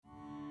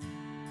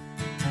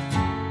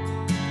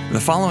The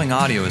following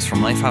audio is from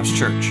Lifehouse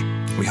Church.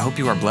 We hope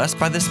you are blessed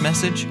by this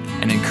message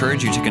and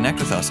encourage you to connect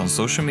with us on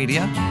social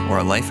media or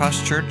at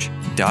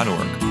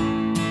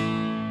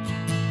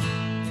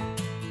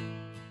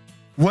lifehousechurch.org.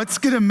 What's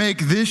going to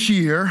make this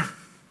year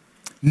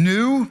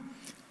new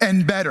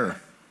and better?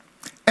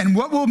 And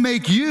what will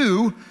make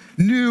you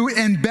new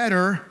and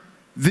better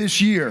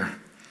this year?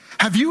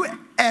 Have you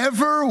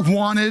ever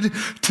wanted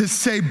to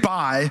say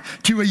bye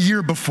to a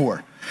year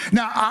before?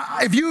 Now,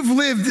 if you've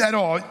lived at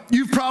all,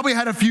 you've probably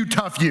had a few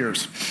tough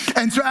years.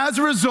 And so as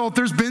a result,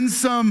 there's been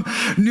some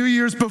New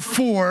Year's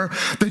before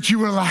that you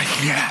were like,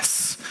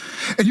 yes.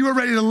 And you were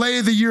ready to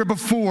lay the year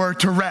before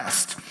to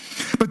rest.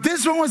 But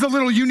this one was a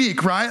little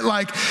unique,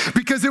 right?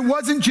 Because it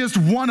wasn't just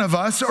one of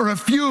us or a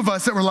few of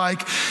us that were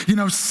like,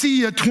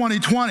 see ya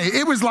 2020.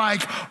 It was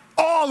like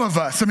all of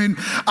us. I mean,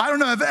 I don't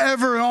know if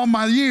ever in all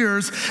my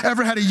years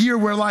ever had a year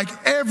where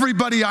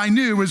everybody I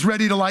knew was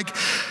ready to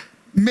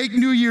make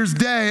New Year's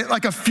Day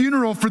like a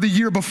funeral for the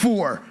year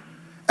before.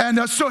 And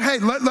so, hey,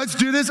 let's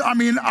do this. I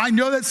mean, I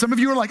know that some of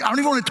you are like, I don't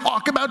even want to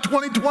talk about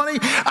 2020.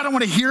 I don't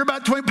want to hear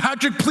about 2020.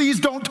 Patrick, please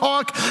don't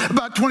talk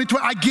about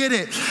 2020. I get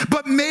it.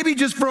 But maybe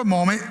just for a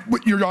moment,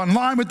 you're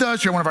online with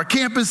us, you're on one of our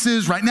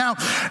campuses right now.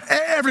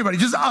 Everybody,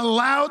 just a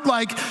loud,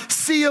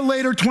 see you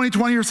later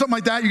 2020 or something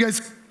like that. You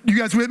guys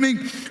with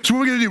me? So what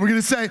we're going to do, we're going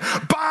to say,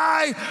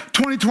 bye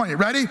 2020.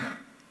 Ready?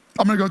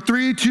 I'm going to go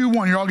 3, 2,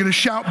 1. You're all going to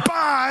shout,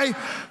 bye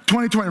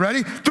 2020.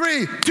 Ready?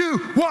 3, 2,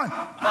 1.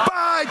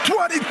 Bye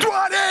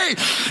 2020.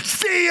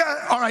 See ya.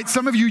 All right,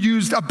 some of you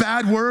used a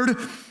bad word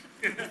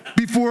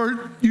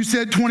before you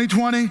said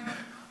 2020.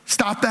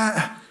 Stop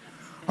that.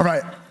 All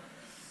right.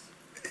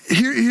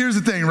 Here's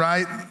the thing,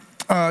 right?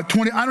 I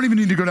don't even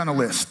need to go down the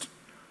list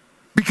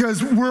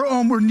because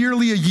we're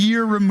nearly a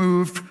year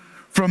removed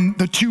from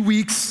the 2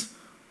 weeks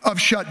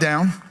of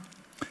shutdown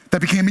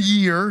that became a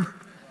year,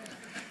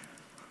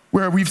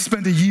 where we've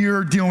spent a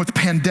year dealing with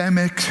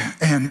pandemic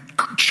and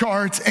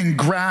charts and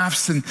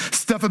graphs and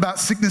stuff about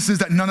sicknesses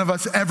that none of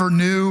us ever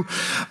knew.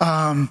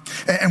 And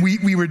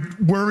we were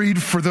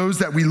worried for those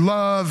that we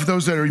love,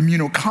 those that are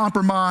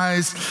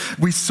immunocompromised.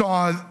 We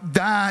saw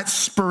that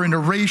spur into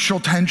racial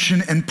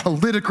tension and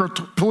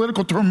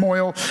political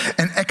turmoil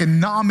and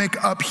economic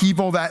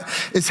upheaval that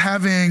is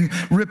having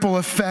ripple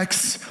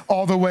effects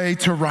all the way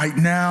to right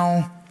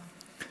now.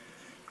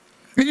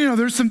 And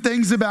there's some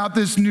things about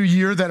this new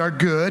year that are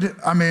good.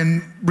 I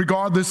mean,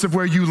 regardless of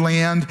where you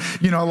land,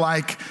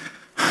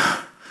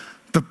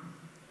 the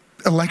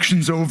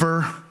election's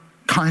over,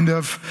 kind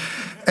of.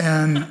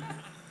 And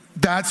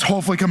that's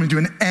hopefully coming to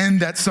an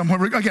end at some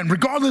point. Again,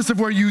 regardless of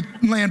where you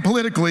land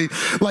politically,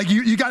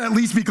 you got to at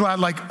least be glad,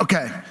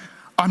 okay,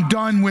 I'm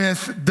done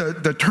with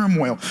the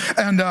turmoil.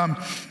 And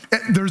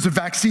there's a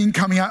vaccine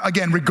coming out.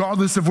 Again,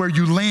 regardless of where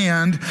you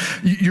land,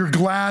 you're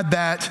glad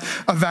that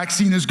a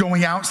vaccine is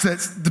going out so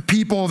that the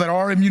people that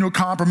are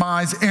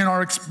immunocompromised and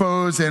are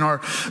exposed and are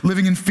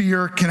living in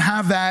fear can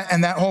have that,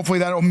 and that hopefully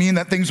that will mean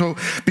that things will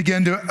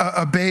begin to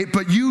abate.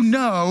 But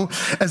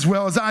as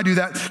well as I do,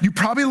 that you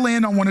probably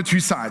land on one of two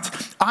sides.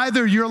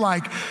 Either you're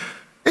like,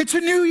 it's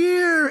a new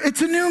year,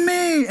 it's a new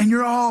me, and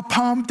you're all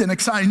pumped and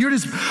excited. And you're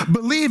just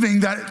believing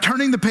that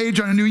turning the page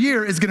on a new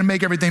year is gonna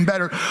make everything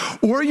better.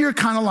 Or you're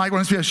kind of like,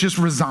 just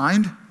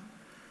resigned.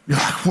 You're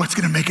like, what's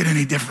gonna make it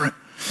any different?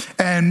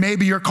 And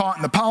maybe you're caught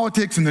in the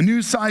politics and the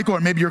news cycle, or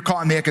maybe you're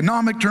caught in the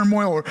economic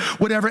turmoil or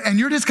whatever, and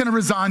you're just gonna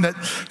resign that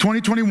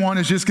 2021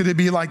 is just gonna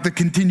be like the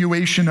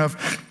continuation of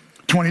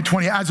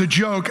 2020. As a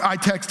joke, I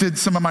texted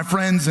some of my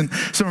friends and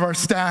some of our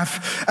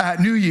staff at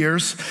New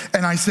Year's,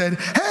 and I said,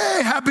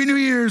 hey, Happy New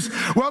Year's,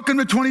 welcome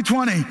to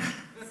 2020.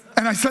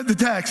 And I sent the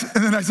text,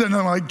 and then I said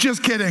another one,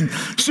 just kidding,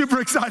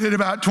 super excited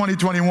about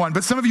 2021.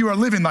 But some of you are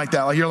living like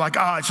that. You're like,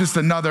 it's just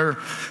another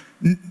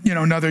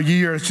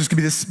year. It's just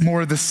gonna be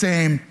more of the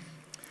same.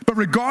 But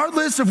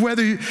regardless of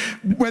whether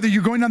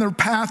you're going down the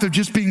path of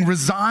just being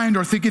resigned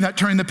or thinking that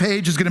turning the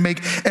page is gonna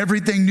make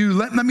everything new,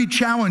 let me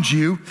challenge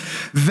you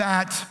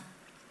that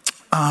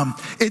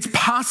it's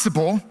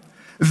possible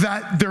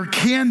that there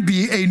can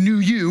be a new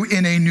you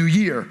in a new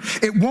year.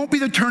 It won't be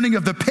the turning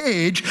of the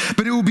page,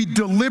 but it will be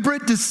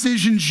deliberate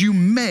decisions you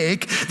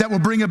make that will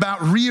bring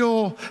about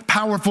real,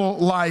 powerful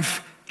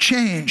life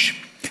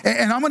change.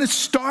 And I'm gonna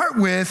start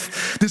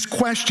with this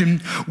question: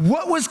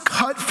 what was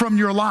cut from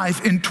your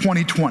life in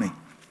 2020?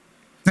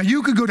 Now,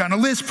 you could go down a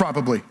list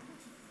probably,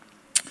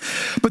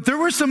 but there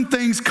were some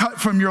things cut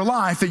from your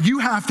life that you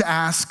have to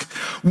ask,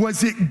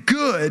 was it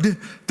good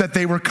that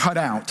they were cut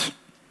out?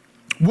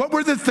 What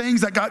were the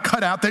things that got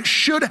cut out that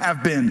should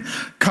have been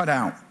cut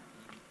out?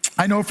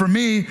 I know for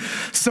me,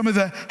 some of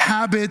the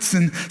habits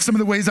and some of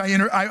the ways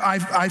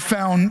I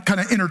found kind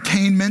of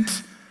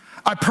entertainment,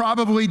 I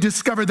probably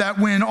discovered that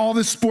when all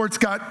the sports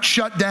got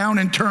shut down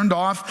and turned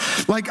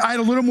off, like I had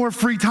a little more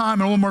free time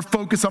and a little more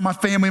focus on my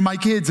family and my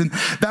kids, and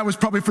that was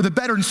probably for the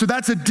better. And so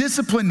that's a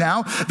discipline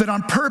now that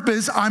on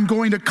purpose I'm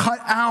going to cut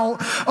out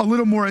a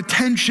little more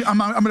attention. I'm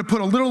going to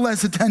put a little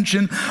less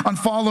attention on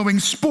following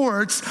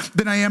sports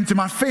than I am to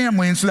my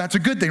family, and so that's a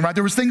good thing, right?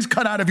 There was things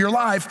cut out of your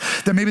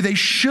life that maybe they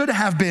should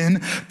have been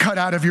cut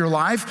out of your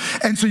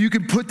life, and so you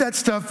can put that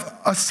stuff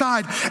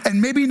aside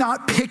and maybe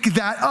not pick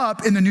that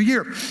up in the new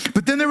year.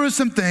 But then there was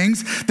some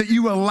things that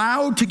you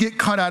allowed to get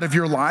cut out of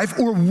your life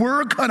or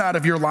were cut out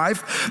of your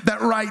life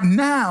that right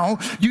now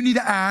you need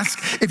to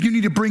ask if you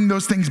need to bring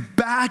those things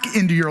back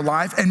into your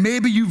life, and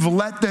maybe you've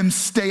let them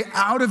stay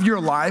out of your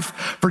life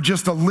for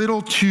just a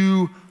little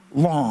too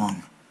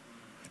long.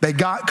 They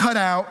got cut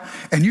out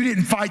and you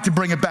didn't fight to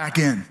bring it back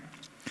in.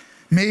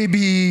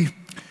 Maybe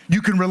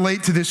you can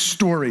relate to this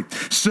story.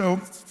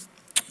 So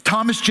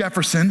Thomas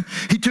Jefferson,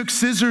 he took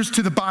scissors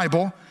to the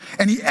Bible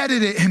and he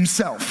edited it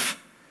himself.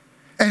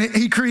 And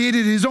he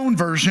created his own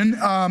version.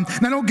 Now,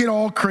 don't get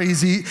all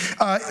crazy.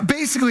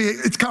 Basically,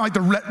 it's kind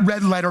of like the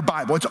red letter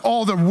Bible. It's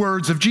all the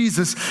words of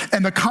Jesus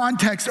and the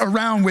context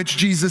around which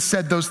Jesus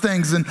said those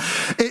things. And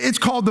it's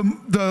called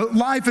the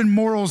Life and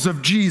Morals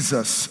of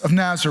Jesus of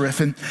Nazareth.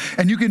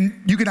 And you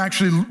can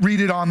actually read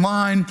it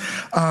online.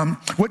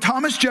 What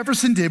Thomas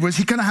Jefferson did was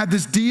he kind of had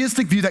this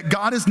deistic view that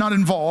God is not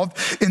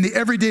involved in the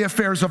everyday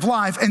affairs of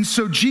life. And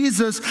so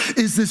Jesus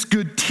is this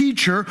good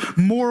teacher,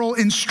 moral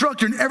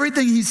instructor. And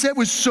everything he said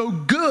was so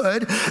good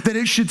that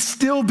it should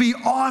still be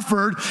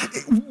offered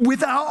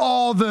without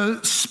all the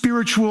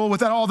spiritual,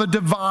 without all the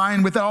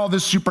divine, without all the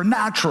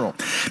supernatural.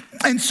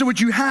 And so what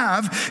you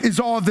have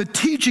is all of the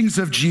teachings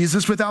of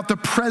Jesus without the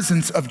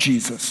presence of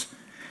Jesus.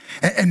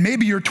 And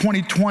maybe your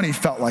 2020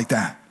 felt like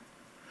that.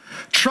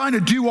 Trying to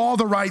do all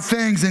the right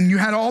things, and you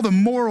had all the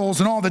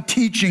morals and all the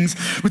teachings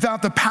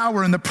without the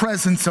power and the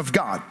presence of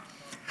God.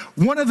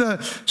 One of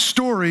the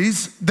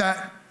stories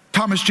that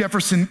Thomas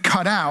Jefferson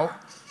cut out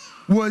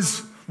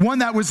was one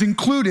that was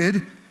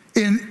included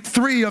in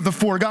 3 of the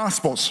 4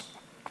 Gospels.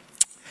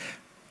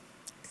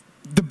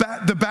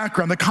 The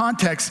background, the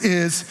context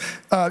is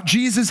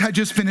Jesus had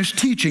just finished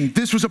teaching.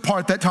 This was a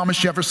part that Thomas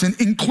Jefferson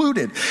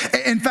included.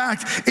 In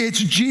fact, it's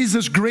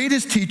Jesus'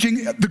 greatest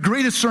teaching, the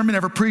greatest sermon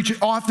ever preached.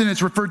 Often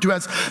it's referred to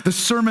as the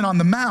Sermon on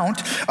the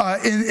Mount.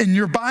 In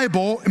your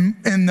Bible,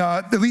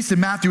 at least in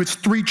Matthew, it's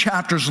 3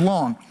 chapters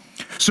long.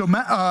 So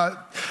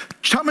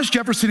Thomas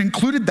Jefferson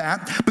included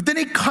that, but then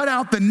he cut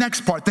out the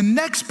next part. The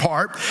next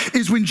part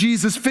is when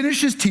Jesus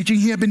finished his teaching.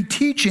 He had been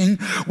teaching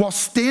while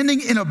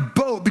standing in a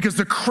boat because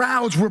the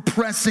crowds were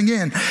pressing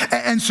in.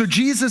 And so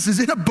Jesus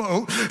is in a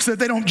boat so that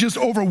they don't just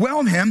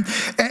overwhelm him.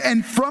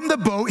 And from the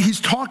boat,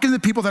 he's talking to the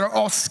people that are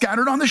all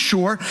scattered on the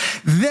shore.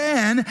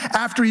 Then,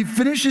 after he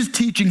finishes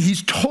teaching,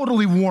 he's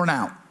totally worn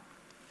out.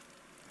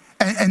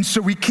 And so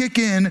we kick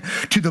in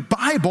to the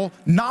Bible,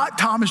 not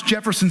Thomas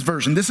Jefferson's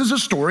version. This is a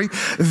story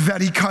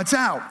that he cuts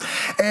out.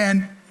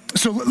 And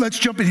so let's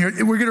jump in here.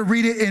 We're going to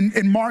read it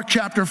in Mark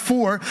chapter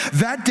 4.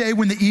 That day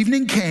when the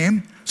evening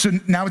came, so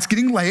now it's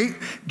getting late,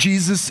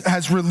 Jesus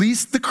has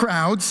released the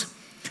crowds.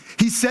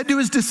 He said to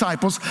his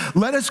disciples,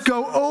 "Let us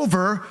go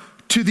over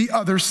to the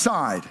other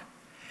side."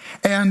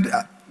 And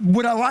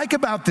what I like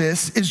about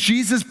this is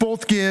Jesus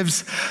both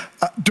gives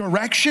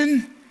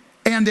direction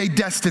and a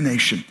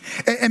destination.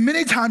 And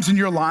many times in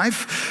your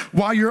life,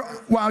 while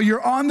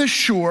you're on the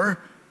shore,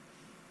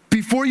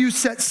 before you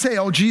set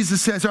sail,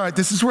 Jesus says, all right,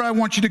 this is where I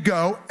want you to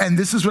go, and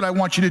this is what I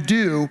want you to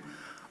do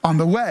on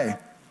the way.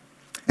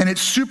 And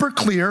it's super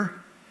clear,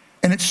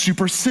 and it's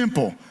super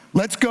simple.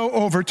 Let's go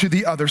over to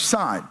the other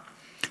side.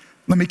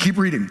 Let me keep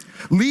reading.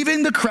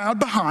 Leaving the crowd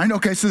behind,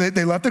 okay, so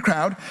they left the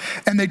crowd,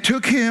 and they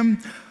took him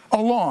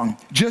along,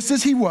 just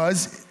as he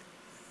was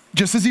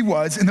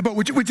in the boat,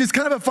 which is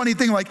kind of a funny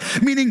thing,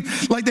 meaning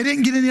they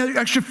didn't get any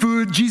extra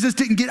food. Jesus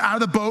didn't get out of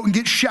the boat and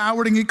get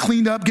showered and get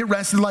cleaned up, get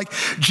rested.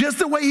 Just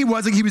the way he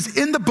was, he was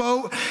in the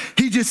boat,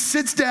 he just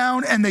sits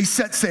down and they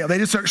set sail. They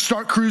just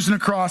start cruising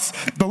across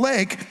the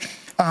lake.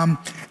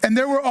 And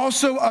there were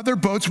also other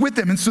boats with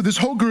them. And so this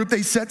whole group,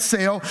 they set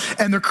sail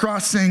and they're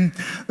crossing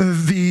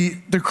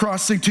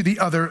to the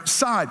other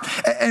side.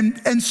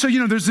 And so,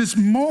 there's this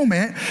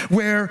moment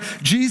where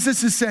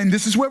Jesus is saying,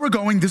 this is where we're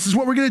going. This is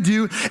what we're going to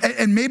do.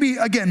 And maybe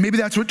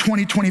that's what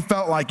 2020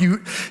 felt like. You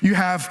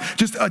have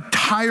just a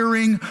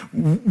tiring,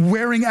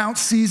 wearing out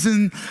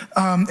season.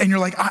 And you're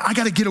like, I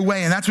got to get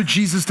away. And that's what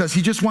Jesus does.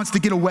 He just wants to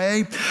get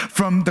away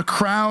from the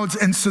crowds.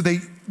 And so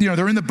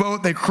they're in the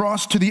boat, they're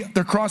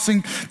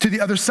crossing to the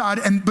other side.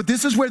 But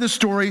this is where the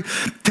story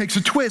takes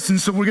a twist. And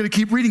so we're going to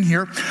keep reading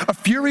here. A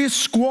furious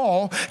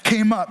squall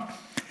came up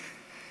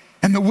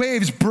and the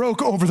waves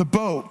broke over the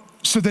boat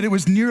so that it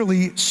was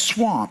nearly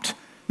swamped.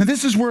 Now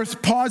this is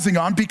worth pausing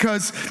on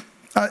because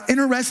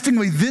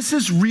Interestingly, this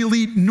is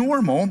really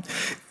normal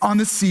on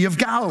the Sea of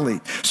Galilee.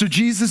 So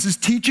Jesus is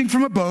teaching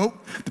from a boat.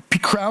 The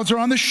crowds are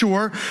on the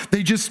shore.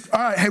 They just, all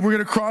right, hey, we're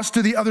going to cross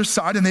to the other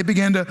side. And they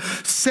began to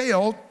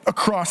sail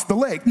across the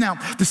lake. Now,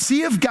 the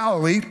Sea of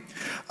Galilee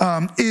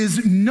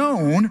is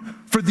known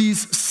for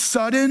these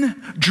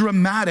sudden,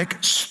 dramatic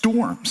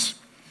storms.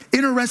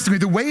 Interestingly,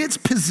 the way it's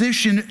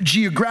positioned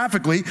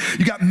geographically,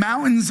 you got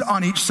mountains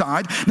on each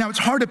side. Now, it's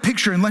hard to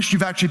picture unless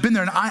you've actually been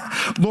there.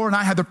 And Laura and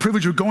I had the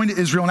privilege of going to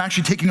Israel and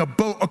actually taking a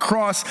boat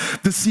across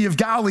the Sea of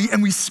Galilee,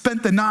 and we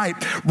spent the night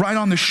right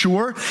on the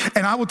shore.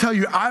 And I will tell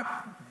you,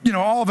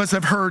 all of us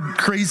have heard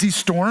crazy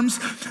storms.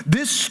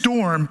 This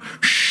storm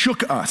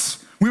shook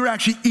us. We were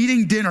actually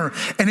eating dinner,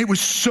 and it was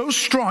so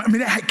strong. I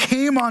mean, it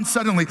came on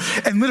suddenly,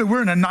 and literally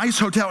we're in a nice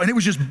hotel, and it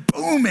was just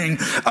booming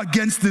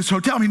against this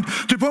hotel. I mean,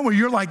 to the point where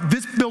you're like,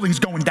 this building's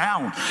going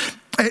down.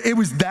 It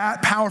was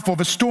that powerful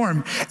of a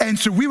storm. And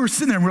so we were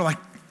sitting there, and we're like,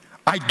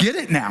 I get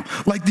it now.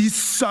 Like these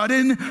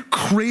sudden,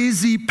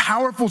 crazy,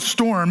 powerful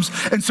storms.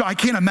 And so I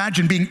can't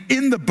imagine being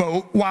in the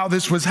boat while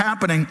this was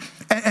happening.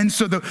 And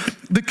so the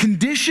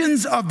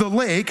conditions of the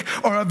lake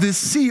or of this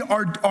sea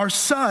are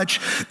such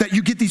that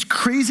you get these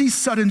crazy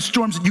sudden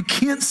storms that you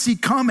can't see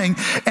coming.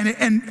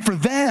 And for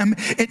them,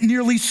 it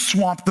nearly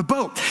swamped the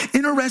boat.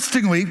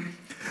 Interestingly,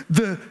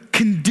 the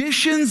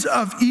conditions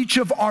of each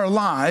of our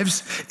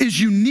lives is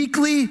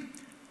uniquely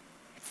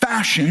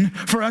fashioned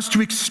for us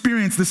to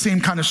experience the same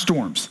kind of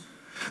storms.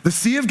 The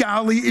Sea of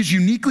Galilee is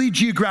uniquely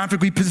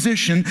geographically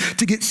positioned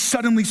to get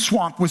suddenly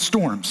swamped with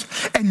storms.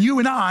 And you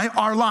and I,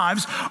 our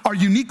lives, are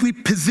uniquely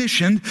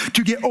positioned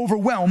to get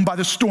overwhelmed by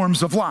the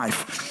storms of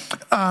life.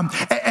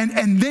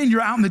 And then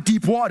you're out in the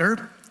deep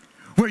water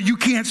where you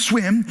can't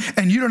swim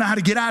and you don't know how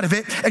to get out of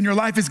it, and your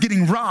life is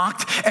getting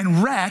rocked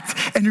and wrecked,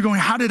 and you're going,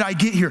 how did I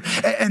get here?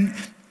 And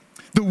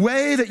the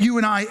way that you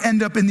and I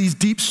end up in these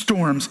deep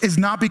storms is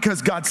not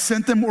because God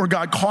sent them or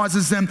God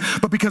causes them,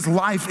 but because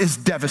life is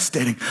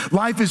devastating.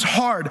 Life is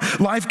hard.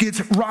 Life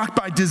gets rocked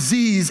by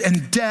disease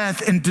and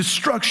death and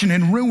destruction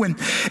and ruin.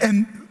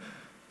 And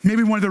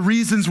maybe one of the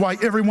reasons why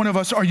every one of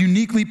us are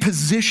uniquely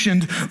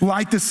positioned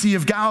like the Sea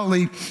of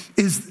Galilee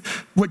is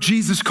what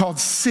Jesus called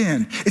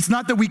sin. It's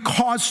not that we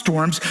cause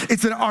storms,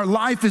 it's that our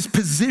life is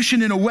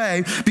positioned in a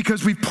way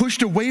because we've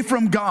pushed away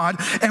from God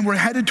and we're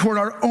headed toward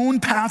our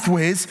own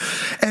pathways,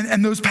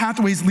 and those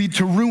pathways lead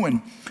to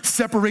ruin,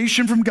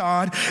 separation from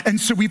God, and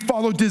so we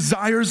follow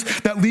desires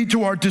that lead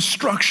to our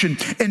destruction.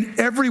 And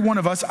every one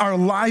of us, our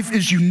life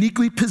is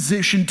uniquely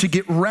positioned to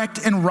get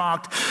wrecked and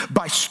rocked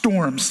by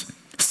storms.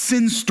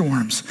 Sin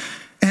storms,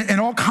 and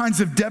all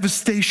kinds of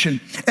devastation.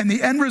 And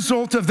the end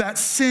result of that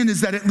sin is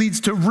that it leads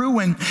to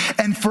ruin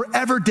and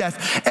forever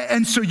death.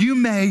 And so you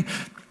may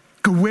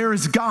go, where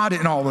is God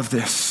in all of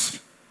this?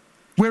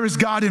 Where is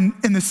God in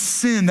the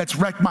sin that's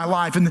wrecked my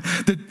life and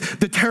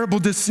the terrible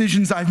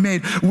decisions I've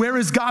made? Where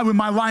is God when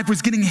my life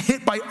was getting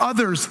hit by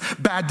others'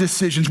 bad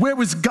decisions? Where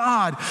was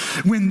God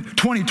when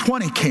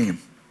 2020 came?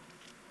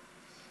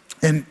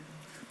 And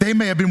they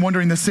may have been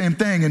wondering the same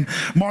thing. In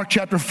Mark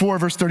chapter 4,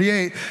 verse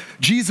 38,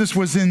 Jesus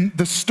was in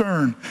the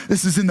stern.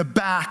 This is in the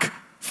back,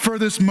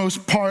 farthest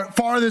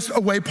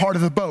away part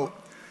of the boat,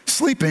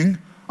 sleeping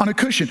on a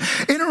cushion.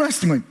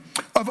 Interestingly,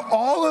 of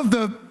all of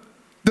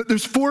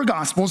there's 4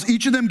 gospels,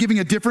 each of them giving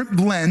a different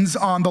lens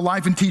on the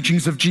life and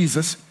teachings of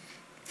Jesus.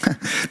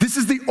 This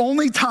is the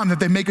only time that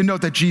they make a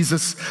note that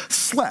Jesus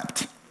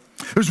slept.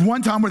 There's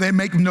one time where they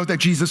make note that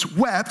Jesus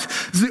wept.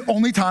 This is the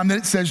only time that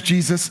it says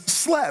Jesus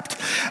slept.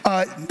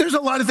 There's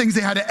a lot of things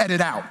they had to edit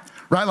out,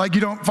 right? Like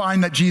you don't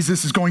find that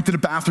Jesus is going to the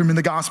bathroom in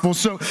the gospel.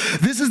 So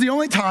this is the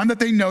only time that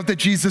they note that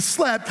Jesus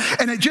slept.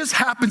 And it just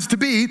happens to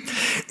be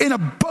in a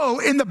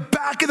boat, in the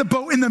back of the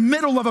boat, in the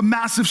middle of a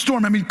massive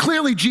storm. I mean,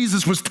 clearly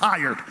Jesus was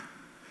tired.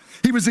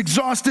 He was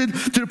exhausted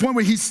to the point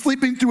where he's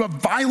sleeping through a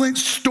violent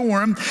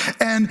storm.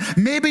 And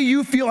maybe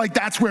you feel like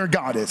that's where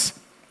God is.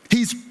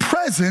 He's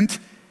present.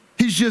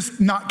 He's just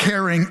not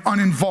caring,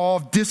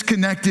 uninvolved,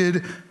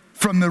 disconnected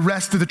from the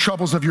rest of the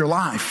troubles of your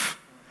life.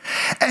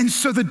 And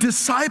so the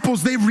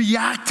disciples, they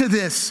react to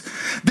this.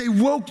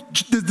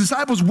 The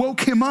disciples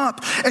woke him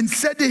up and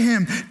said to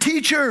him,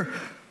 "Teacher,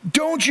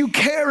 don't you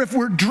care if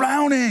we're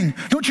drowning?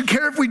 Don't you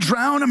care if we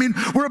drown? I mean,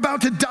 we're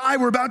about to die.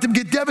 We're about to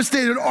get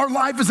devastated. Our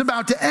life is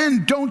about to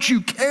end. Don't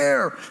you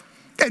care?"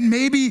 And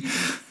maybe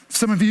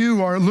some of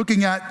you are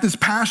looking at this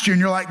past year and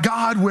you're like,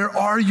 God, where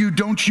are you?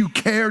 Don't you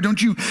care? Don't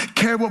you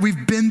care what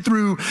we've been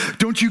through?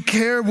 Don't you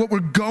care what we're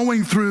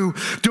going through?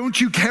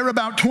 Don't you care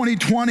about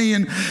 2020?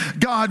 And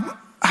God,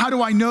 how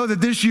do I know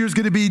that this year is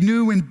going to be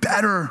new and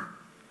better?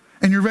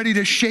 And you're ready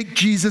to shake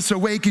Jesus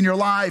awake in your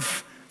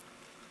life.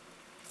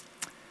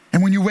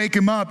 And when you wake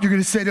him up, you're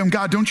going to say to him,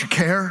 God, don't you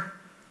care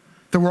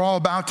that we're all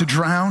about to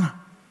drown?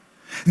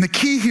 And the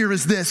key here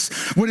is this: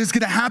 what is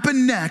going to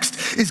happen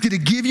next is going to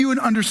give you an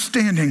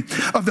understanding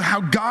of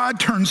how God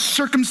turns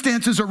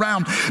circumstances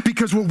around,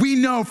 because what we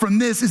know from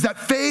this is that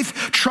faith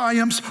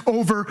triumphs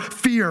over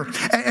fear.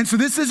 And so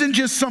this isn't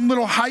just some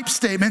little hype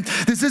statement.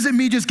 This isn't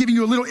me just giving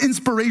you a little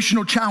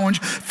inspirational challenge.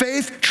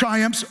 Faith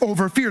triumphs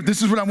over fear.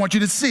 This is what I want you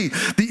to see.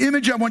 The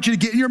image I want you to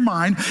get in your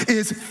mind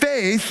is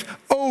faith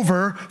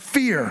over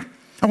fear.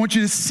 I want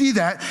you to see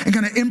that and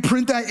kind of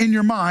imprint that in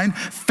your mind.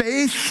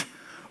 Faith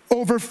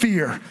over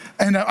fear.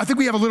 And I think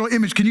we have a little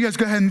image. Can you guys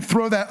go ahead and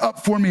throw that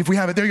up for me if we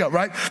have it? There you go,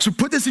 right? So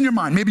put this in your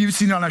mind. Maybe you've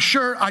seen it on a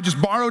shirt. I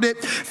just borrowed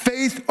it.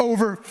 Faith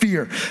over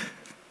fear.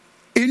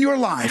 In your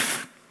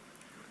life,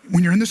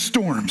 when you're in the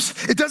storms,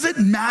 it doesn't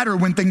matter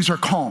when things are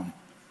calm.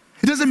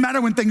 It doesn't matter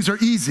when things are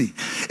easy.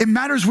 It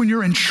matters when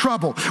you're in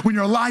trouble, when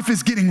your life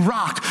is getting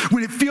rocked,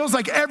 when it feels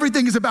like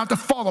everything is about to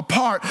fall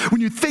apart,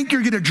 when you think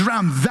you're going to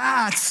drown.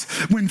 That's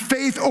when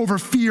faith over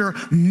fear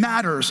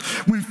matters,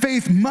 when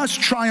faith must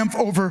triumph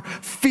over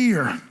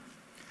fear.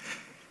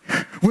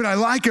 What I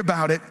like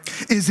about it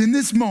is in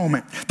this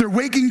moment, they're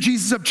waking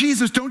Jesus up.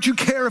 Jesus, don't you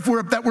care if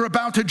we're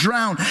about to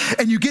drown?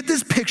 And you get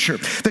this picture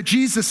that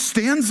Jesus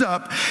stands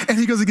up and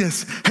he goes like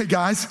this: hey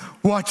guys,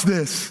 watch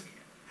this.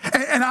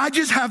 And I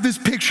just have this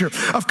picture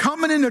of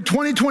coming into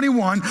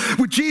 2021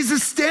 with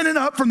Jesus standing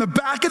up from the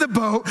back of the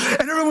boat,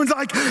 and everyone's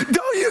like,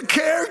 don't you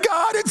care,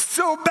 God? It's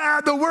so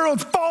bad. The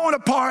world's falling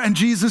apart. And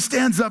Jesus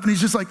stands up and he's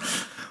just like,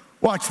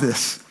 watch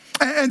this.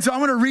 And so I'm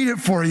going to read it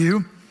for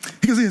you.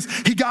 He goes like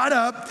this: he got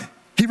up,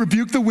 he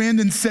rebuked the wind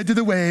and said to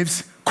the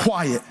waves,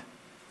 quiet,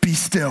 be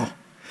still.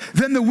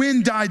 Then the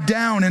wind died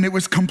down and it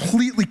was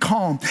completely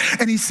calm.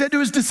 And he said to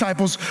his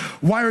disciples,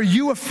 why are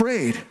you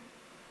afraid?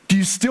 Do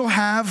you still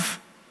have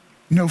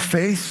no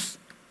faith?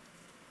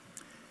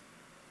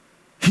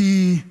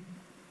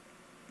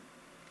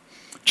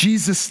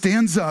 Jesus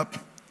stands up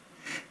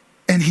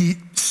and he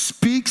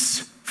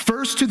speaks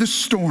first to the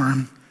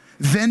storm,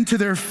 then to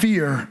their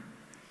fear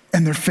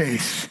and their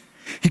faith.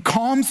 He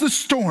calms the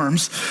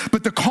storms,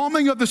 but the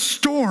calming of the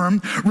storm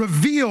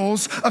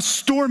reveals a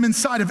storm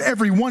inside of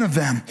every one of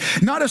them.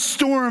 Not a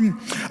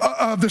storm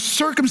of the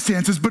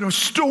circumstances, but a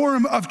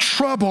storm of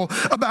trouble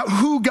about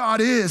who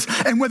God is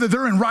and whether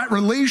they're in right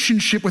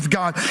relationship with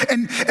God.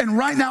 And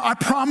right now, I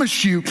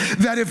promise you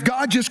that if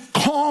God just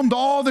calmed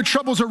all the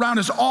troubles around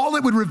us, all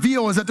it would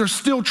reveal is that there's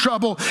still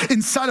trouble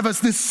inside of us,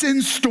 this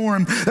sin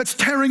storm that's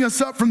tearing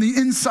us up from the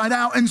inside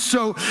out. And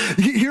so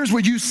here's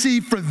what you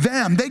see for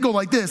them. They go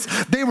like this.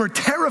 They were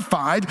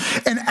terrified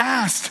and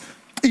asked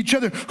each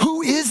other,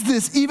 who is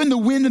this? Even the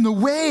wind and the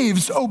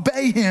waves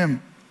obey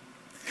him.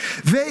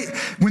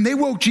 When they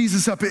woke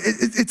Jesus up,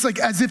 it's like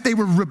as if they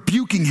were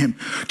rebuking him.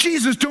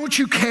 Jesus, don't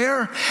you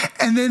care?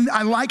 And then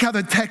I like how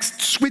the text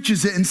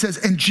switches it and says,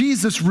 and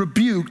Jesus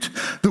rebuked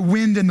the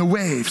wind and the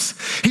waves.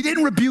 He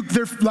didn't rebuke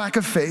their lack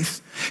of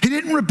faith. He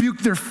didn't rebuke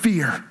their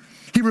fear.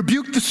 He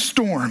rebuked the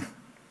storm.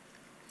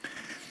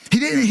 He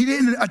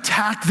didn't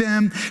attack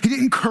them. He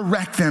didn't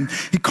correct them.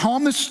 He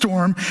calmed the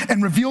storm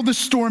and revealed the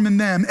storm in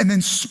them and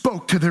then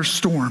spoke to their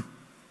storm.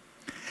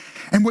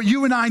 And what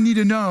you and I need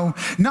to know,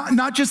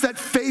 not just that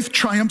faith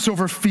triumphs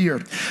over fear,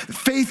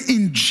 faith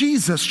in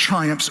Jesus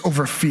triumphs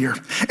over fear.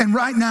 And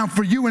right now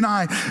for you and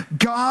I,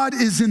 God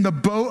is in the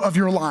boat of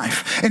your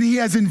life and he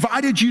has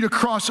invited you to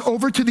cross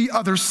over to the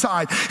other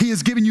side. He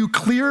has given you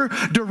clear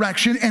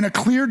direction and a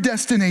clear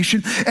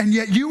destination. And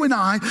yet you and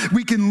I,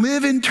 we can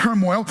live in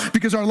turmoil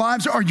because our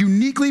lives are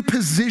uniquely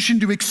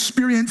positioned to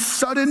experience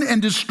sudden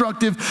and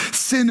destructive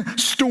sin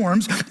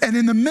storms. And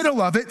in the middle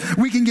of it,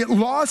 we can get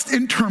lost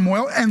in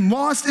turmoil and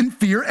lost in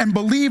fear and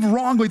believe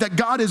wrongly that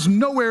God is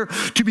nowhere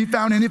to be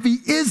found. And if he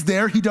is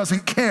there, he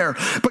doesn't care.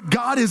 But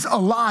God is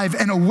alive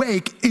and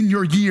awake in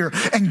your year.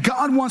 And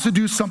God wants to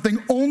do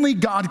something only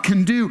God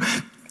can do.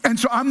 And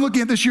so I'm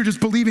looking at this year just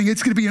believing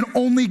it's going to be an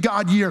only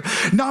God year,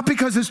 not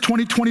because it's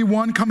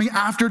 2021 coming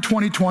after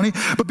 2020,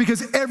 but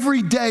because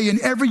every day and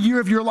every year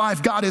of your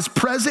life, God is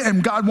present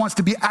and God wants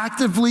to be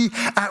actively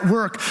at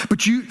work.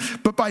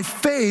 But by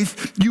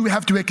faith, you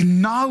have to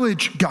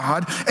acknowledge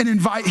God and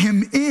invite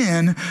him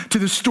in to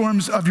the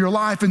storms of your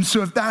life. And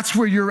so if that's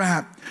where you're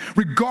at,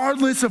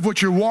 regardless of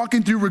what you're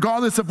walking through,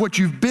 regardless of what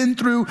you've been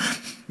through,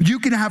 you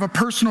can have a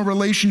personal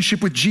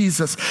relationship with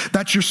Jesus.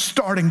 That's your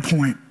starting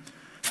point.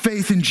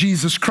 Faith in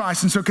Jesus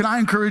Christ. And so can I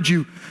encourage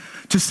you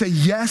to say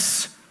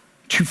yes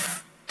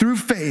through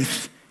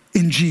faith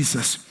in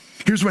Jesus?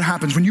 Here's what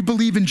happens. When you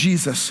believe in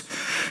Jesus,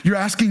 you're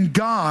asking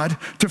God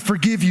to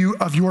forgive you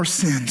of your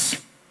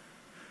sins,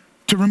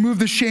 to remove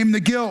the shame, the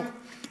guilt.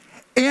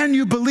 And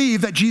you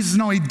believe that Jesus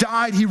not only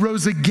died, he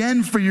rose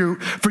again for you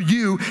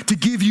to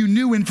give you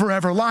new and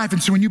forever life.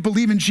 And so when you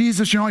believe in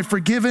Jesus, you're not only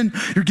forgiven,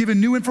 you're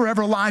given new and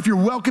forever life. You're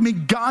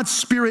welcoming God's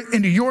Spirit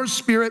into your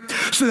spirit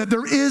so that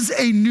there is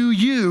a new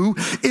you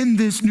in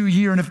this new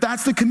year. And if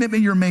that's the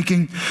commitment you're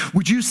making,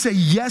 would you say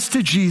yes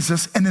to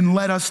Jesus and then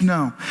let us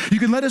know? You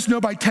can let us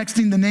know by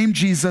texting the name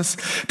Jesus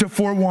to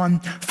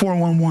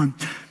 41411.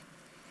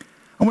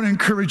 I want to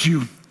encourage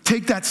you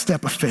take that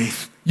step of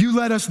faith. You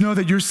let us know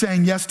that you're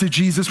saying yes to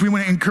Jesus. We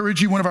want to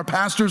encourage you. One of our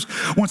pastors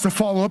wants to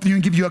follow up with you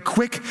and give you a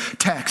quick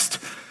text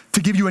to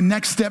give you a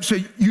next step. So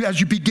you, as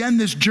you begin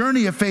this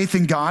journey of faith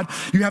in God,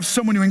 you have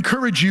someone to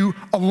encourage you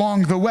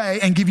along the way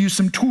and give you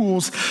some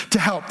tools to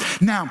help.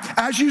 Now,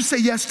 as you say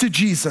yes to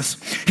Jesus,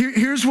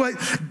 here's what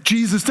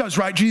Jesus does,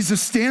 right?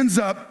 Jesus stands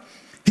up,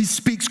 he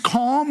speaks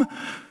calm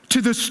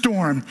to the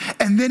storm,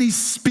 and then he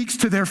speaks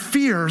to their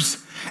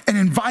fears and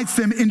invites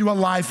them into a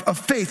life of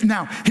faith.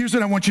 Now, here's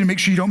what I want you to make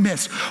sure you don't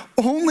miss.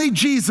 Only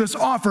Jesus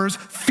offers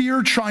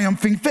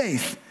fear-triumphing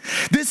faith.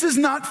 This is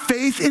not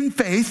faith in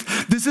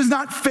faith. This is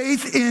not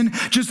faith in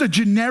just a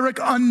generic,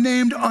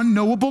 unnamed,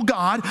 unknowable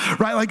God,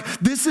 right? Like,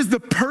 this is the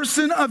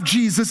person of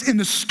Jesus in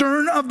the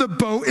stern of the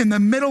boat in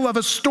the middle of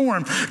a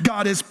storm.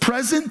 God is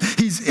present.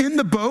 He's in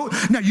the boat.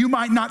 Now, you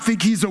might not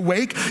think he's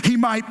awake. He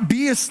might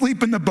be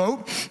asleep in the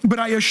boat, but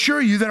I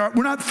assure you that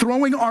we're not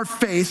throwing our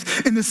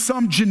faith into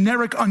some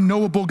generic,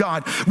 unknowable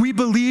God. We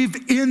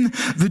believe in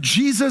the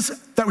Jesus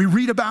that we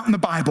read about in the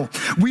Bible.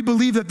 We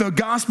believe that the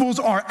Gospels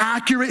are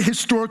accurate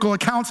historical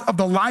accounts of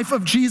the life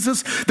of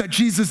Jesus, that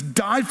Jesus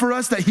died for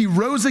us, that he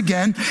rose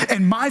again,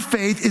 and my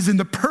faith is in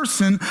the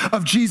person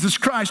of Jesus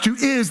Christ, who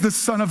is the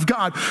Son of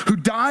God, who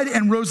died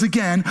and rose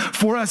again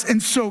for us.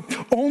 And so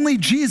only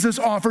Jesus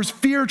offers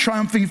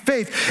fear-triumphing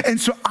faith. And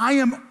so I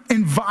am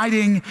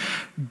inviting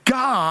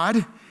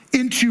God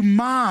into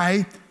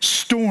my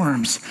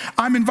storms.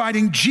 I'm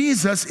inviting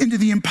Jesus into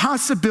the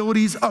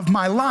impossibilities of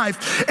my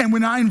life. And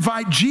when I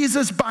invite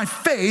Jesus by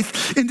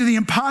faith into the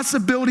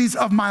impossibilities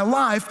of my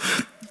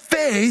life,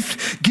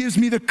 faith gives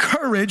me the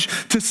courage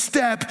to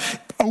step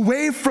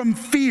away from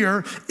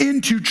fear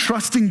into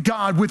trusting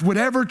God with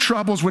whatever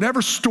troubles,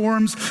 whatever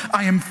storms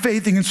I am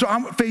facing. And so I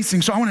want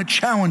to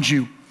challenge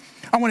you.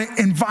 I want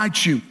to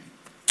invite you.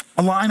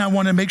 A line I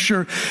want to make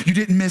sure you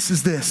didn't miss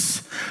is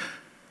this: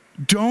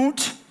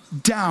 don't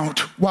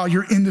doubt while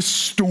you're in the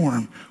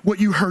storm what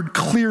you heard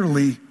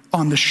clearly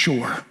on the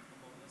shore.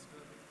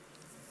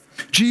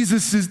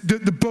 Jesus is,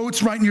 the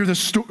boat's right near the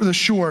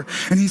shore,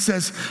 and he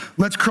says,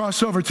 let's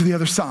cross over to the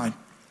other side.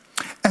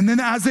 And then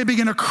as they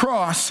begin to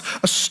cross,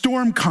 a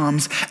storm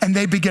comes and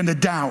they begin to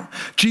doubt.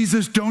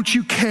 Jesus, don't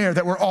you care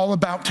that we're all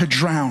about to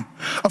drown?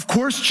 Of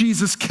course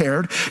Jesus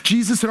cared.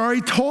 Jesus had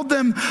already told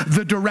them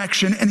the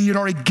direction and he had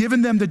already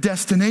given them the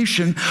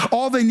destination.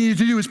 All they needed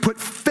to do is put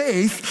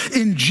faith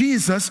in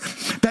Jesus,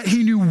 that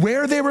he knew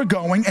where they were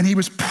going and he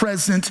was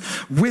present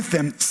with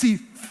them. See,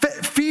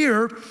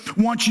 fear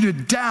wants you to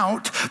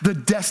doubt the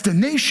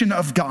destination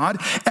of God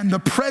and the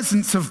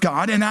presence of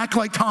God and act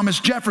like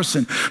Thomas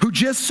Jefferson, who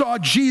just saw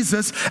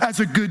Jesus as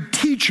a good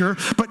teacher,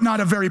 but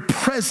not a very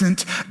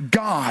present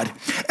God.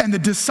 And the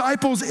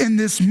disciples in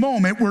this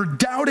moment were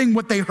doubting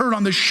what they heard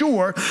on the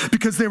shore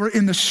because they were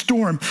in the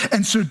storm.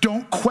 And so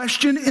don't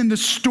question in the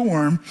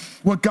storm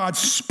what God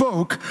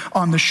spoke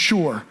on the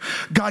shore.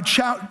 God,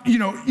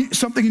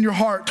 something in your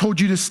heart told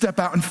you to step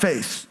out in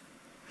faith.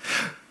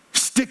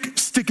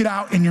 Stick it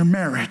out in your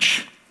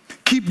marriage.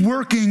 Keep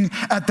working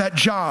at that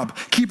job.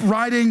 Keep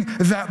writing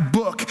that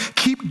book.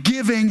 Keep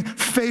giving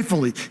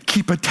faithfully.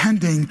 Keep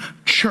attending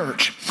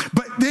church.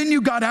 But then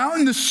you got out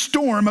in the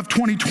storm of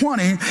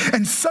 2020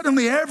 and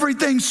suddenly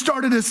everything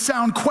started to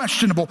sound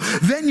questionable.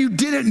 Then you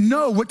didn't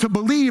know what to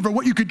believe or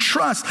what you could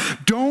trust.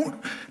 Don't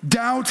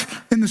doubt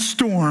in the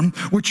storm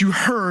what you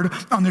heard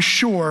on the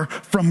shore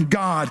from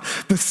God.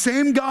 The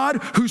same God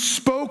who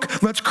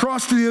spoke, let's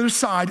cross to the other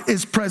side,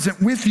 is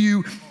present with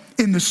you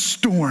in the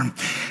storm.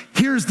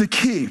 Here's the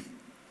key.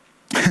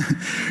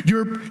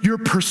 Your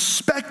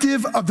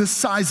perspective of the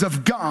size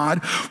of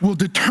God will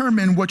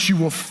determine what you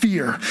will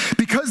fear.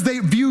 Because they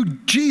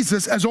viewed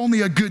Jesus as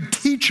only a good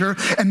teacher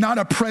and not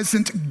a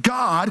present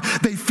God,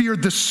 they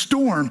feared the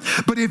storm.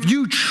 But if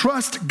you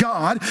trust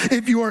God,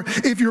 if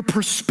your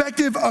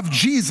perspective of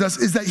Jesus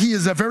is that he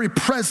is a very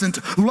present,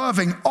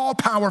 loving,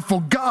 all-powerful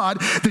God,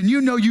 then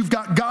you know you've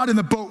got God in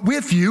the boat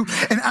with you.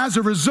 And as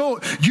a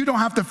result, you don't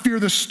have to fear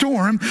the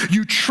storm.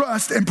 You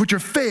trust and put your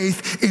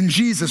faith in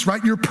Jesus,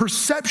 right? Your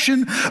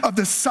perception of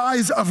the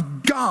size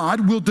of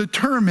God will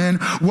determine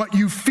what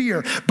you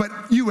fear. But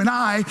you and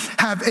I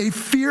have a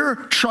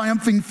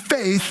fear-triumphing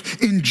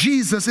faith in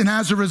Jesus, and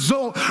as a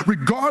result,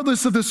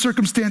 regardless of the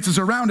circumstances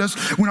around us,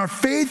 when our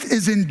faith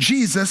is in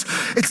Jesus,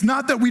 it's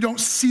not that we don't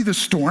see the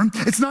storm.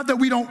 It's not that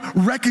we don't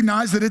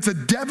recognize that it's a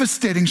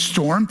devastating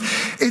storm.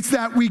 It's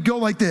that we go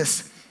like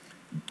this.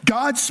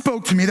 God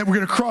spoke to me that we're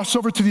going to cross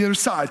over to the other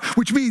side,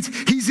 which means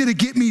he's going to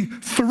get me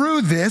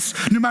through this,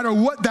 no matter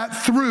what that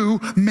through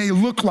may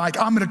look like.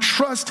 I'm going to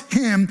trust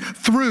him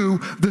through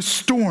the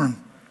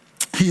storm.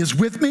 He is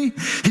with me.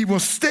 He will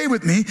stay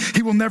with me.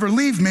 He will never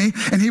leave me,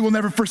 and he will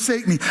never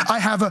forsake me. I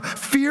have a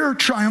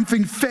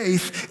fear-triumphing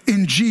faith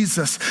in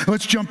Jesus.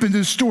 Let's jump into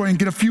the story and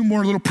get a few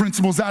more little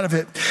principles out of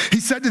it. He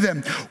said to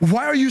them,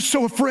 "Why are you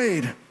so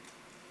afraid?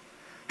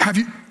 Have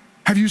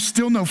you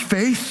still no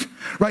faith?"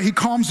 Right? He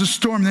calms the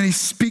storm, and then he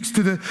speaks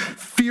to the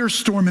fear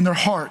storm in their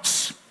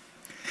hearts.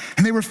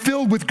 And they were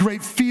filled with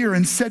great fear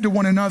and said to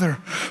one another,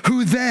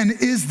 "Who then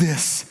is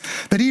this,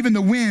 that even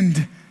the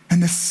wind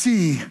and the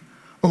sea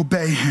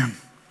obey him.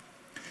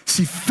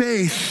 See,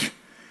 faith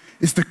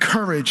is the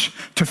courage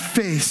to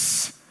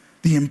face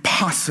the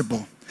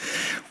impossible.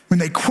 When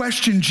they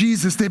question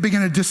Jesus, they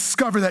begin to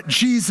discover that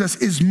Jesus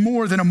is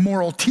more than a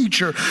moral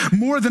teacher,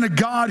 more than a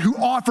God who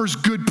offers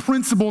good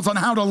principles on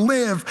how to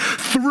live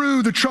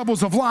through the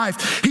troubles of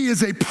life. He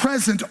is a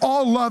present,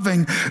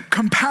 all-loving,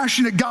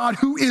 compassionate God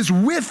who is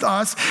with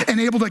us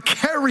and able to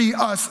carry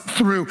us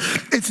through.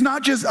 It's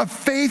not just a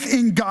faith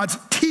in God's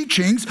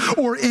teachings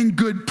or in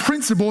good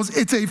principles.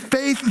 It's a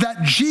faith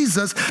that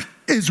Jesus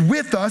is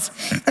with us,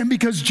 and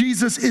because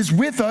Jesus is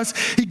with us,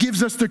 he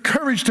gives us the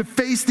courage to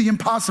face the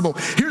impossible.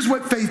 Here's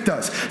what faith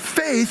does.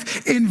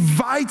 Faith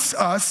invites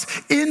us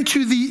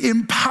into the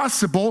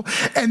impossible,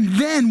 and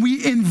then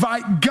we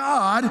invite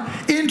God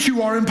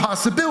into our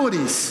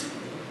impossibilities.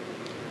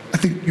 I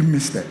think you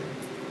missed that.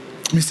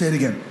 Let me say it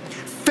again.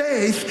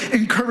 Faith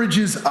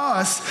encourages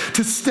us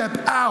to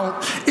step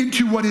out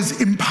into what is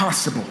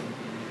impossible.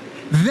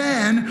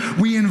 Then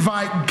we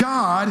invite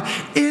God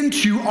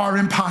into our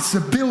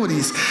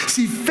impossibilities.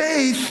 See,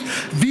 faith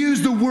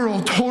views the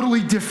world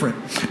totally different,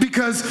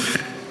 because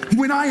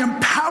when I am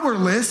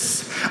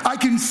powerless, I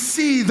can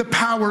see the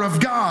power of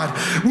God.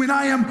 When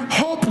I am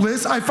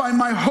hopeless, I find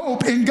my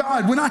hope in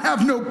God. When I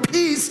have no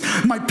peace,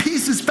 my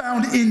peace is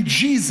found in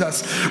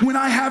Jesus. When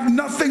I have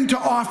nothing to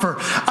offer,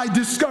 I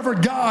discover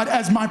God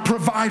as my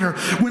provider.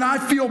 When I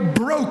feel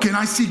broken,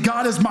 I see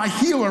God as my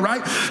healer,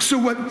 right? So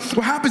what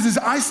happens is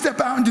I step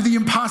out into the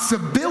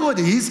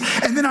impossibilities,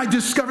 and then I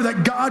discover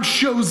that God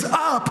shows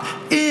up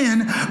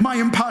in my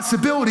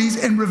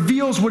impossibilities and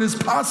reveals what is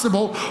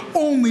possible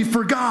only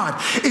for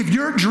God. If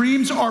your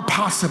dreams are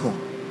possible,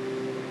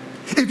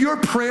 if your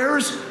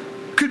prayers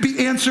could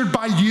be answered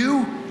by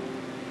you,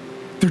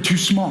 they're too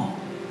small.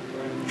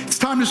 It's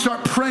time to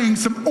start praying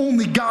some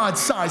only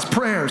God-sized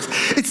prayers.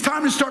 It's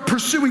time to start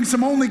pursuing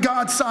some only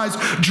God-sized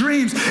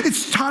dreams.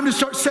 It's time to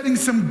start setting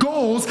some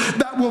goals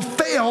that will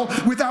fail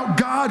without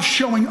God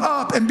showing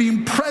up and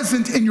being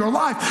present in your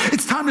life.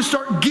 It's time to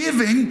start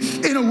giving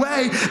in a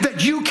way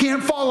that you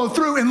can't follow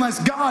through unless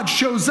God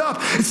shows up.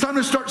 It's time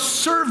to start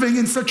serving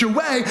in such a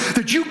way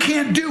that you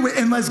can't do it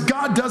unless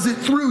God does it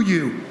through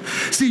you.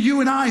 See, you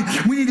and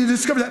I, we need to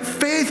discover that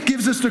faith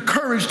gives us the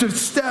courage to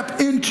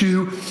step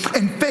into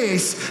and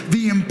face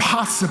the impossible.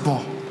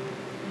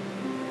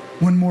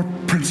 One more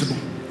principle.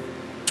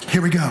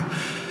 Here we go.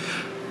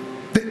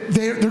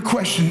 Their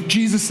question,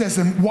 Jesus says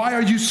to them, why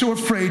are you so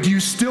afraid? Do you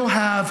still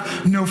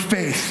have no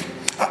faith?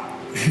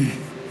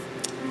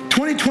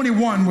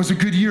 2021 was a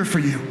good year for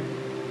you.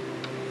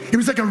 It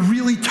was like a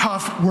really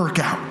tough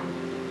workout.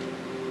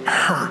 It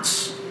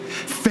hurts.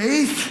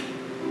 Faith,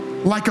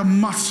 like a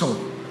muscle,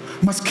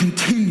 must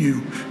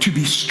continue to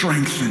be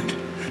strengthened.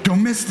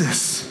 Don't miss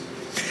this.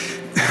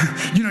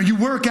 You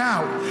work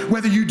out,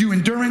 whether you do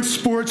endurance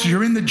sports, or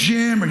you're in the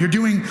gym, or you're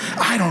doing,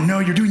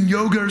 you're doing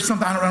yoga or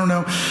something, I don't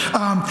know.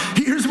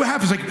 Here's what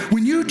happens. Like,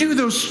 when you do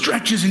those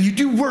stretches and you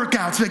do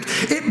workouts, like,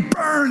 it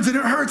burns and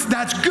it hurts.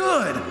 That's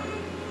good.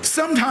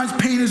 Sometimes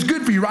pain is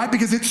good for you, right?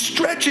 Because it's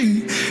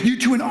stretching you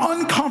to an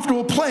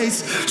uncomfortable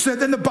place so that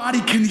then the body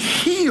can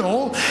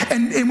heal.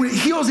 And when it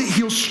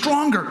heals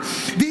stronger.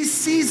 These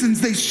seasons,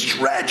 they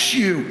stretch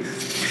you.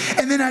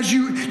 And then as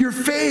your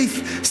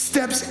faith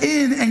steps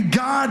in and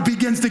God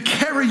begins to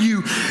carry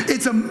you,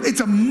 it's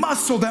a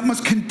muscle that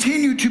must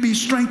continue to be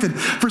strengthened.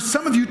 For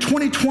some of you,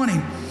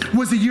 2020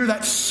 was a year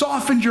that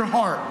softened your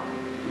heart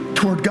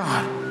toward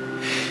God.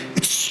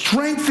 It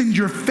strengthened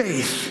your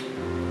faith.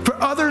 For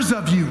others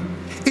of you,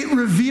 it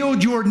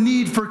revealed your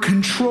need for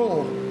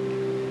control.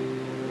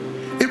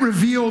 It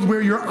revealed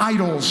where your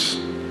idols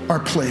are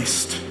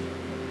placed.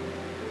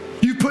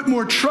 You put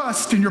more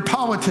trust in your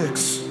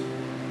politics,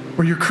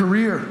 or your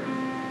career,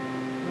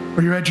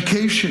 or your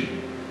education,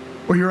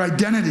 or your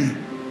identity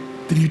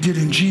than you did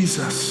in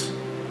Jesus.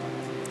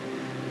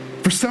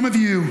 For some of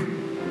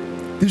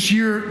you,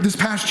 this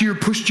past year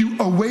pushed you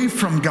away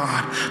from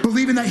God,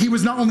 believing that he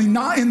was not only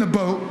not in the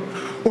boat,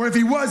 or if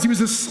he was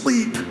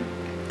asleep.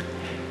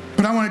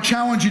 But I want to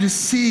challenge you to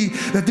see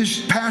that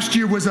this past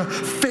year was a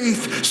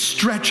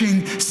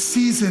faith-stretching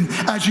season.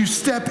 As you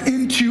step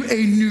into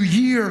a new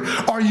year,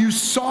 are you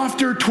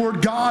softer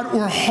toward God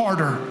or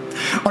harder?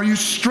 Are you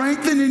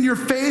strengthened in your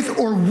faith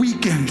or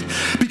weakened?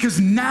 Because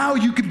now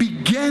you can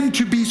begin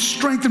to be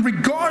strengthened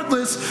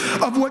regardless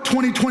of what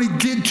 2020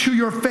 did to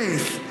your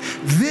faith.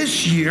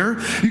 This year,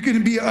 you're going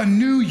to be a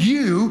new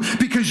you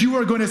because you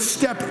are going to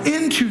step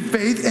into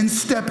faith and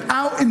step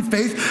out in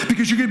faith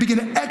because you're going to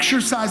begin to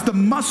exercise the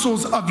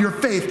muscles of your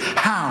faith.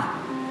 How?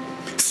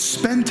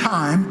 Spend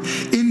time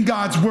in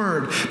God's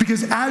word,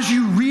 because as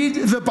you read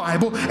the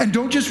Bible, and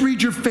don't just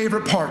read your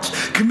favorite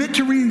parts, commit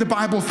to reading the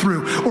Bible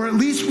through, or at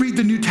least read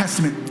the New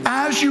Testament.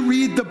 As you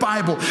read the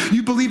Bible,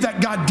 you believe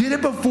that God did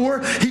it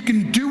before, he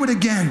can do do it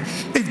again.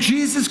 If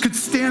Jesus could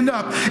stand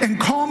up and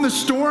calm the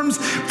storms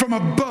from a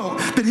boat,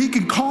 then he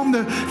can calm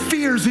the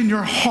fears in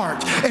your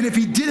heart. And if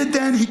he did it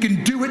then, he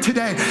can do it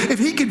today. If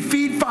he can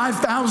feed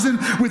 5,000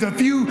 with a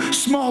few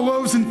small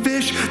loaves and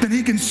fish, then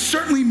he can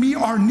certainly meet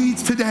our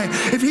needs today.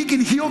 If he can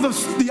heal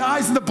the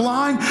eyes of the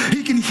blind,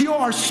 he can heal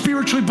our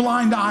spiritually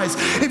blind eyes.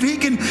 If he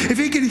can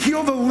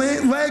heal the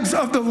legs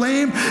of the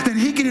lame, then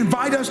he can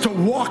invite us to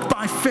walk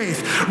by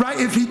faith, right?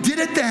 If he did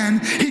it then,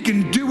 he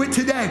can do it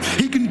today.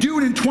 He can do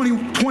it in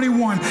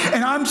 2021.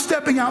 And I'm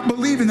stepping out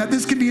believing that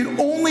this can be an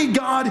only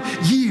God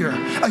year,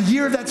 a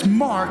year that's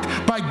marked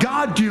by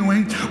God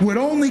doing what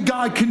only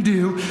God can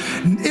do.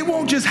 It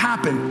won't just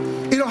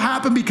happen. It'll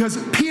happen because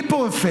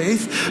people of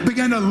faith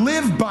begin to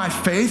live by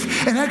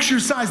faith and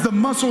exercise the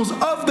muscles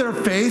of their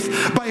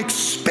faith by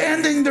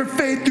expanding their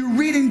faith through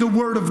reading the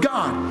Word of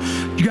God.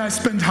 You guys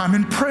spend time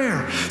in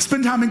prayer,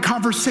 spend time in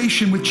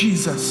conversation with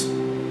Jesus.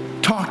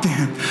 Talk to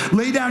him.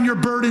 Lay down your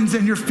burdens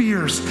and your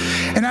fears.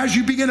 And as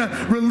you begin to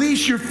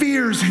release your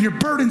fears and your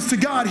burdens to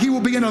God, he will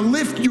begin to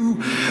lift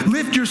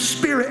your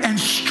spirit and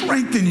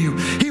strengthen you.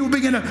 He will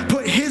begin to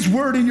put his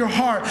word in your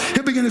heart.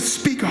 He'll begin to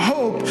speak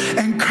hope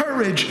and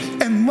courage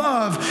and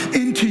love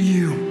into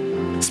you.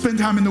 Spend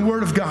time in the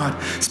Word of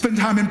God. Spend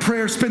time in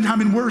prayer. Spend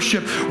time in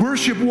worship.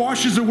 Worship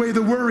washes away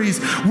the worries.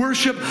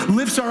 Worship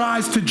lifts our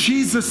eyes to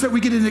Jesus so that we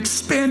get an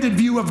expanded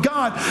view of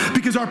God,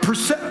 because our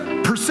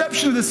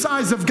perception of the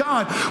size of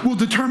God will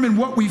determine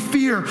what we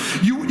fear.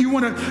 You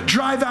want to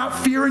drive out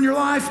fear in your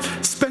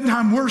life? Spend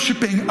time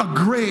worshiping a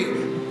great,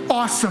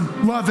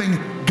 awesome, loving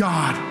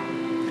God.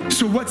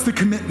 So what's the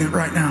commitment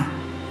right now?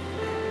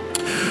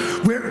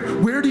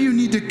 Where do you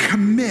need to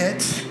commit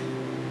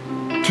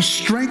to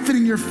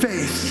strengthening your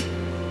faith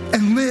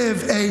and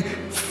live a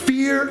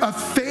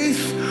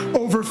faith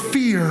over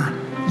fear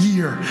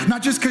year?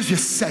 Not just because you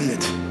say it,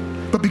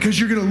 but because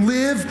you're going to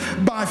live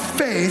by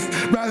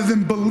faith rather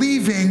than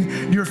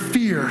believing your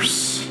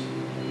fears.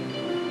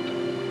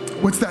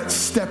 What's that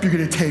step you're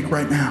going to take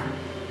right now?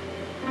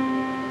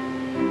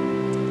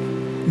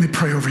 Let me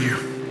pray over you.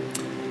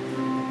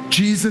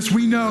 Jesus,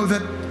 we know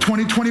that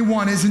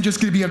 2021 isn't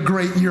just going to be a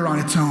great year on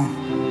its own.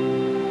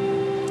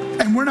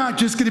 And we're not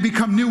just going to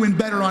become new and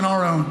better on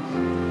our own.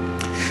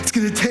 It's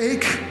going to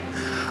take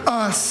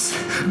us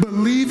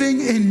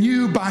believing in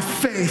you by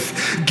faith,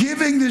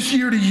 giving this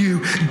year to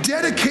you,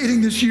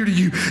 dedicating this year to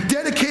you,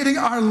 dedicating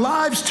our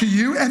lives to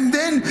you, and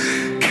then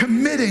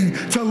committing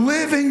to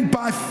living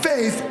by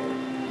faith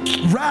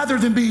rather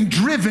than being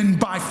driven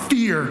by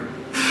fear.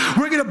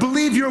 We're going to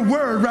believe your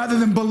word rather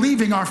than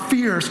believing our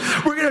fears.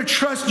 We're going to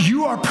trust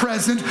you are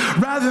present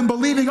rather than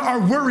believing our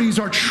worries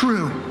are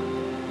true.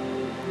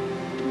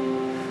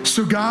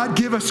 So God,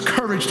 give us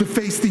courage to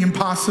face the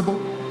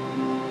impossible.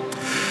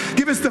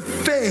 Give us the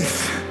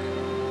faith.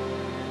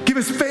 Give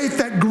us faith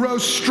that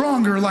grows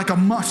stronger like a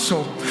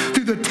muscle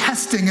through the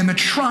testing and the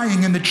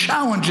trying and the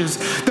challenges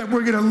that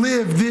we're going to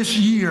live this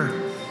year.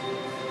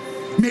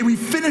 May we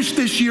finish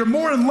this year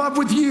more in love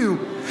with you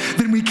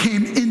than we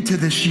came into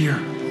this year.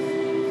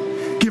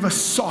 Give us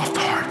soft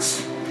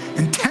hearts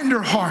and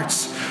tender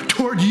hearts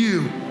toward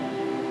you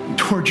and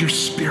toward your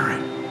Spirit.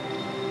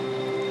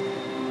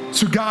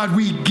 So God,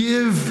 we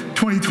give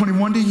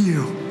 2021 to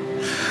you.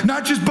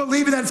 Not just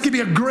believing that it's going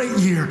to be a great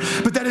year,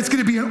 but that it's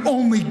going to be an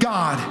only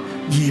God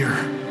year.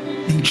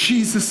 In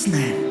Jesus'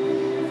 name,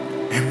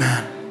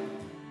 amen.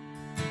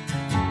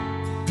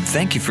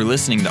 Thank you for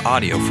listening to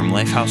audio from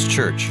Lifehouse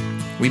Church.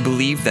 We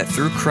believe that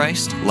through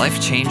Christ, life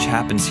change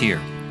happens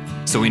here.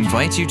 So we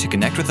invite you to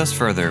connect with us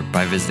further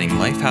by visiting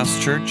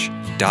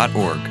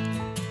lifehousechurch.org.